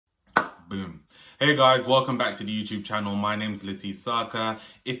Boom. Hey guys, welcome back to the YouTube channel. My name's Lateef Saka.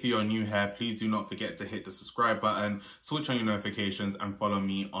 If you're new here, please do not forget to hit the subscribe button, switch on your notifications and follow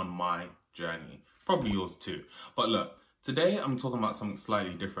me on my journey. Probably yours too. But look, today I'm talking about something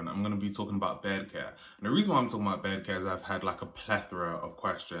slightly different. I'm going to be talking about bed care. And the reason why I'm talking about bed care is I've had like a plethora of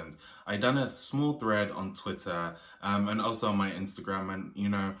questions. I done a small thread on Twitter and also on my Instagram, and you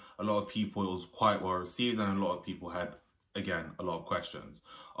know, a lot of people, it was quite well received and a lot of people had, again, a lot of questions.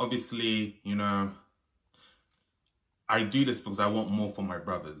 Obviously, you know, I do this because I want more for my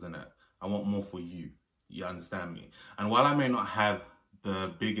brothers, innit? I want more for you. You understand me? And while I may not have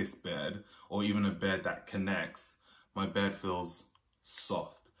the biggest bed or even a bed that connects, my bed feels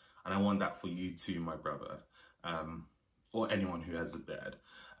soft. And I want that for you too, my brother, or anyone who has a bed.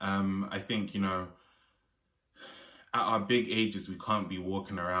 I think, you know, at our big ages, we can't be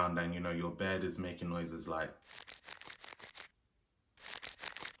walking around and, you know, your bed is making noises like,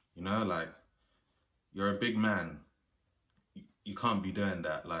 you know, like, you're a big man. You can't be doing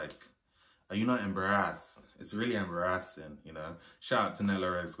that. Like, are you not embarrassed? It's really embarrassing, you know. Shout out to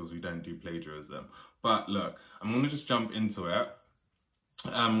Nella Rose because we don't do plagiarism. But look, I'm going to just jump into it.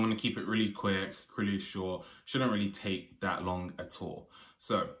 I'm going to keep it really quick, really short. Shouldn't really take that long at all.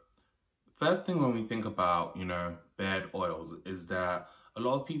 So, first thing when we think about, you know, bed oils is that a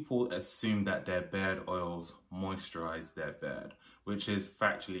lot of people assume that their bed oils moisturize their bed, which is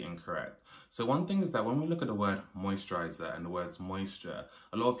factually incorrect. So one thing is that when we look at the word moisturizer and the words moisture,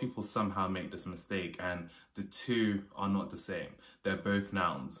 a lot of people somehow make this mistake, and the two are not the same. They're both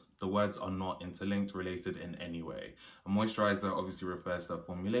nouns. The words are not interlinked, related in any way. A moisturizer obviously refers to a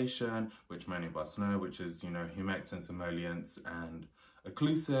formulation, which many of us know, which is, you know, humectants, emollients, and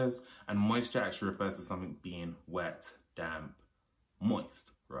occlusives. And moisture actually refers to something being wet, damp, moist,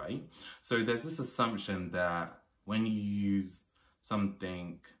 right? So there's this assumption that when you use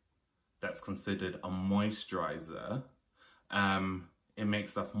something that's considered a moisturizer, it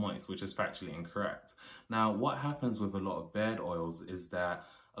makes stuff moist, which is factually incorrect. Now, what happens with a lot of bed oils is that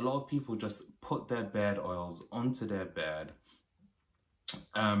a lot of people just put their bed oils onto their bed,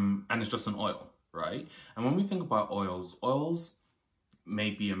 and it's just an oil, right? And when we think about oils, oils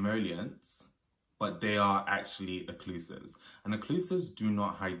may be emollients, but they are actually occlusives. And occlusives do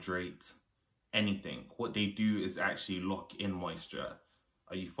not hydrate anything. What they do is actually lock in moisture.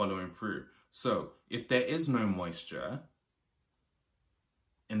 Are you following through? So if there is no moisture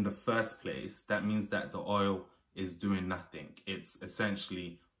in the first place, that means that the oil is doing nothing. It's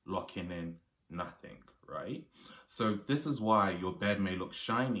essentially locking in nothing, right? So this is why your bed may look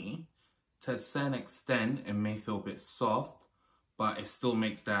shiny. To a certain extent, it may feel a bit soft, but it still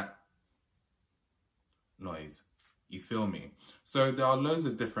makes that noise. You feel me? So there are loads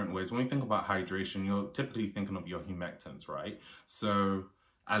of different ways. When we think about hydration, you're typically thinking of your humectants, right? So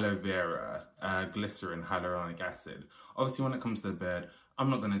aloe vera, glycerin, hyaluronic acid. Obviously, when it comes to the bed, I'm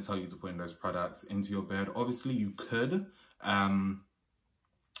not going to tell you to put in those products into your bed. Obviously, you could,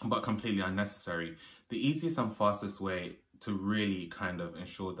 but completely unnecessary. The easiest and fastest way to really kind of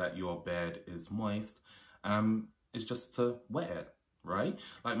ensure that your bed is moist is just to wet it, right?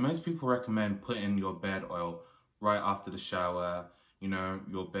 Like most people recommend putting your bed oil right after the shower. You know,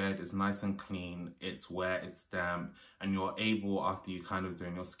 your bed is nice and clean, it's wet, it's damp, and you're able, after you kind of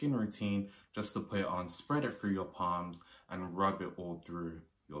doing your skin routine, just to put it on, spread it through your palms, and rub it all through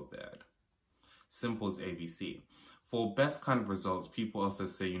your bed. Simple as ABC. For best kind of results, people also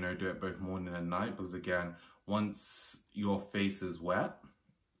say, you know, do it both morning and night, because again, once your face is wet,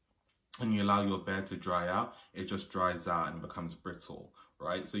 and you allow your bed to dry out, it just dries out and becomes brittle,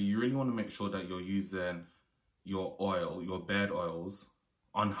 right? So you really want to make sure that you're using your oil, your bed oils,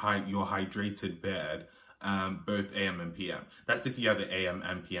 on your hydrated bed, both AM and PM. That's if you have an AM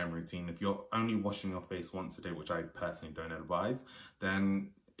and PM routine. If you're only washing your face once a day, which I personally don't advise,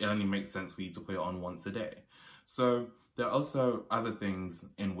 then it only makes sense for you to put it on once a day. So there are also other things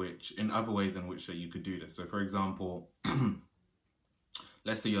in other ways in which that you could do this. So for example,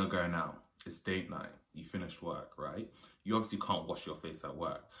 let's say you're going out, it's date night, you finished work, right? You obviously can't wash your face at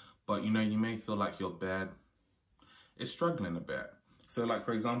work, but you know, you may feel like your bed is struggling a bit. So like,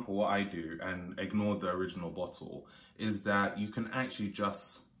 for example, what I do, and ignore the original bottle, is that you can actually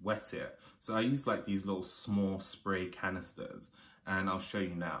just wet it. So I use like these little small spray canisters, and I'll show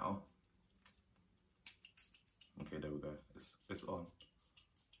you now. Okay, there we go, it's on.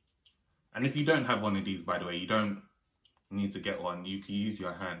 And if you don't have one of these, by the way, you don't need to get one, you can use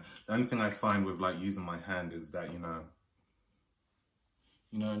your hand. The only thing I find with like using my hand is that, you know,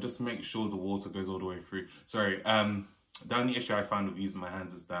 just make sure the water goes all the way through. Sorry, the only issue I find with using my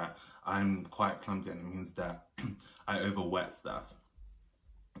hands is that I'm quite clumsy, and it means that I over wet stuff.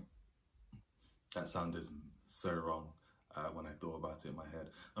 That sounded so wrong when I thought about it in my head.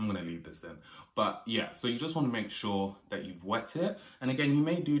 I'm gonna leave this in. But yeah, so you just wanna make sure that you've wet it. And again, you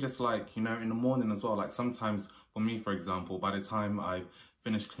may do this like, you know, in the morning as well. Like sometimes for me, for example, by the time I've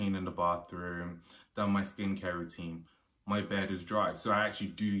finished cleaning the bathroom, done my skincare routine, my bed is dry. So I actually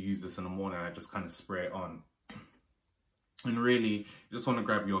do use this in the morning. I just kind of spray it on. And really, you just want to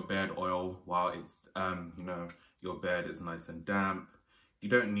grab your bed oil while it's, you know, your bed is nice and damp. You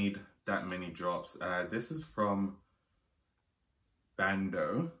don't need that many drops. This is from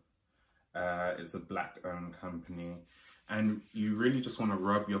Bando. It's a black-owned company. And you really just want to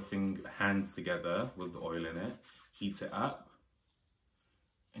rub your hands together with the oil in it, heat it up,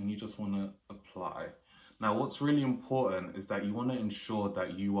 and you just want to apply. Now, what's really important is that you want to ensure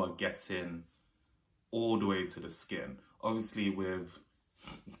that you are getting all the way to the skin. Obviously, with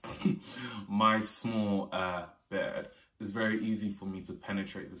my small bed, it's very easy for me to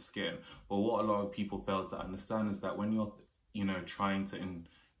penetrate the skin. But what a lot of people fail to understand is that when you're, you know, trying to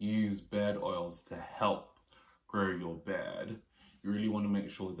use bed oils to help grow your bed, you really want to make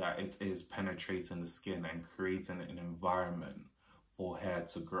sure that it is penetrating the skin and creating an environment for hair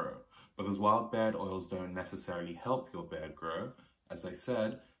to grow. Because while bed oils don't necessarily help your bed grow, as I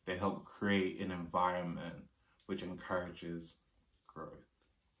said, they help create an environment which encourages growth.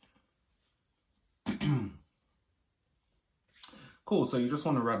 Cool, so you just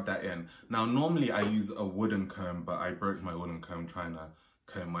want to rub that in. Now, normally I use a wooden comb, but I broke my wooden comb trying to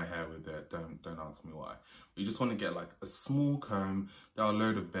comb my hair with it. Don't ask me why. But you just want to get like a small comb. There are a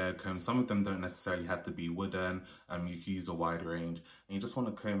load of bed combs. Some of them don't necessarily have to be wooden. You can use a wide range. And you just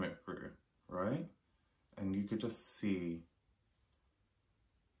want to comb it through, right? And you could just see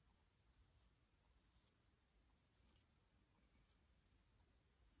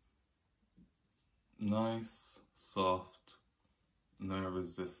nice, soft, no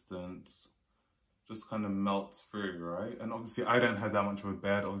resistance, just kind of melts through, right? And obviously I don't have that much of a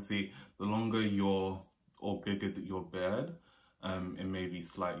bed. Obviously, the longer or bigger your bed, it may be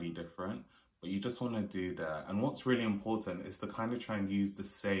slightly different, but you just want to do that. And what's really important is to kind of try and use the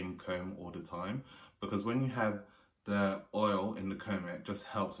same comb all the time, because when you have the oil in the comb, it just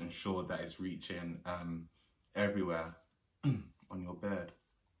helps ensure that it's reaching everywhere on your bed.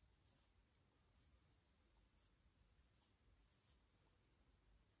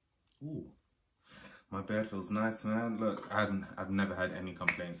 Ooh, my bed feels nice, man. Look, I've never had any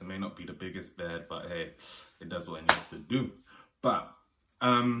complaints. It may not be the biggest bed, but hey, it does what it needs to do. But,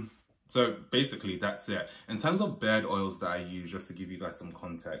 so basically that's it. In terms of bed oils that I use, just to give you guys some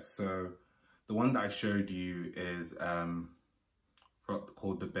context. So the one that I showed you is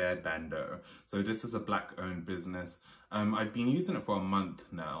called the Bed Bando. So this is a black-owned business. I've been using it for a month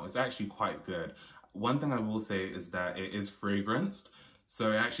now. It's actually quite good. One thing I will say is that it is fragranced.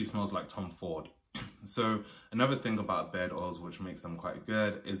 So it actually smells like Tom Ford. So another thing about bed oils which makes them quite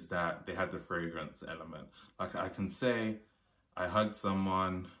good is that they have the fragrance element. Like I can say I hugged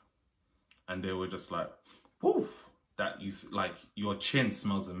someone and they were just like, woof, that you like your chin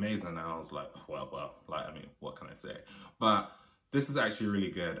smells amazing. And I was like, well, like, I mean, what can I say? But this is actually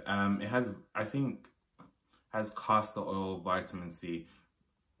really good. It has, I think, has castor oil, vitamin C,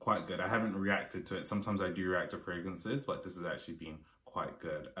 quite good. I haven't reacted to it. Sometimes I do react to fragrances, but this has actually been quite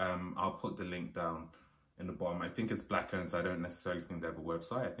good. I'll put the link down in the bottom. I think it's black owned, so I don't necessarily think they have a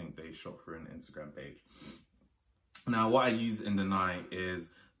website. I think they shop through an Instagram page. Now, what I use in the night is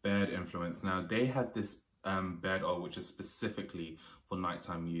Bed Influence. Now, they had this bed oil which is specifically for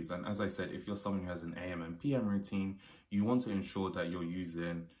nighttime use. And as I said, if you're someone who has an AM and PM routine, you want to ensure that you're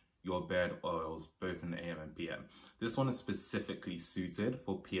using your bed oils both in the AM and PM. This one is specifically suited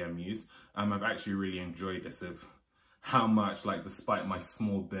for PM use. I've actually really enjoyed this of how much, like, despite my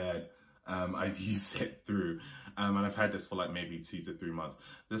small bed, I've used it through. And I've had this for like maybe 2 to 3 months.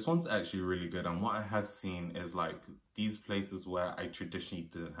 This one's actually really good. And what I have seen is like these places where I traditionally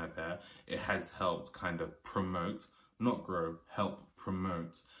didn't have hair, it has helped kind of promote, not grow, help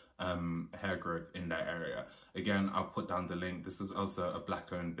promote hair growth in that area. Again, I'll put down the link. This is also a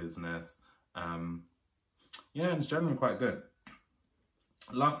black owned business. Yeah, and it's generally quite good.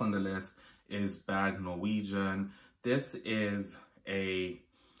 Last on the list is Bad Norwegian. This is a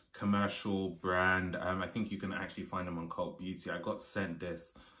commercial brand. I think you can actually find them on Cult Beauty. I got sent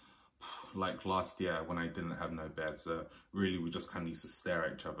this like last year when I didn't have no bed, so really we just kind of used to stare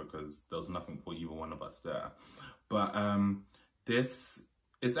at each other because there was nothing for either one of us there. But this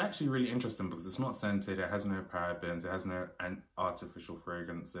is actually really interesting because it's not scented, it has no parabens, it has no artificial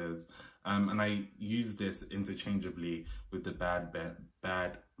fragrances, and I use this interchangeably with the Bed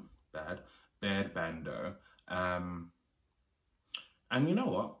Bando. And you know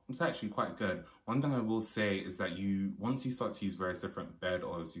what? It's actually quite good. One thing I will say is that once you start to use various different bed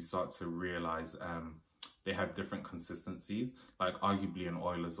oils, you start to realize they have different consistencies. Like arguably an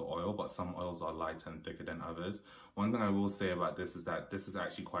oil is an oil, but some oils are lighter and thicker than others. One thing I will say about this is that this is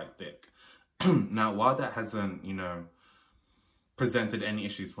actually quite thick. Now, while that hasn't, you know, presented any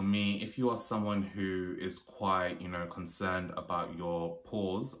issues for me, if you are someone who is quite, you know, concerned about your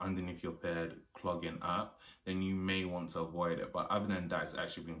pores underneath your bed clogging up, then you may want to avoid it. But other than that, it's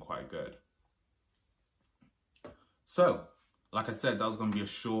actually been quite good. So, like I said, that was going to be a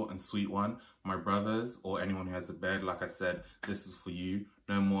short and sweet one. My brothers, or anyone who has a bed, like I said, this is for you.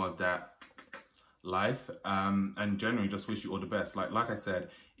 No more of that life. And generally, just wish you all the best. Like I said,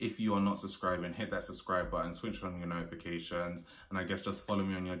 if you are not subscribing, hit that subscribe button, switch on your notifications, and I guess just follow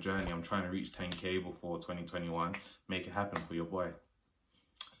me on your journey. I'm trying to reach 10K before 2021. Make it happen for your boy.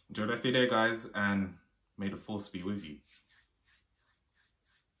 Enjoy the rest of your day, guys, and may the force be with you.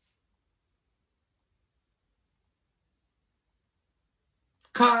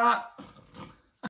 Cut!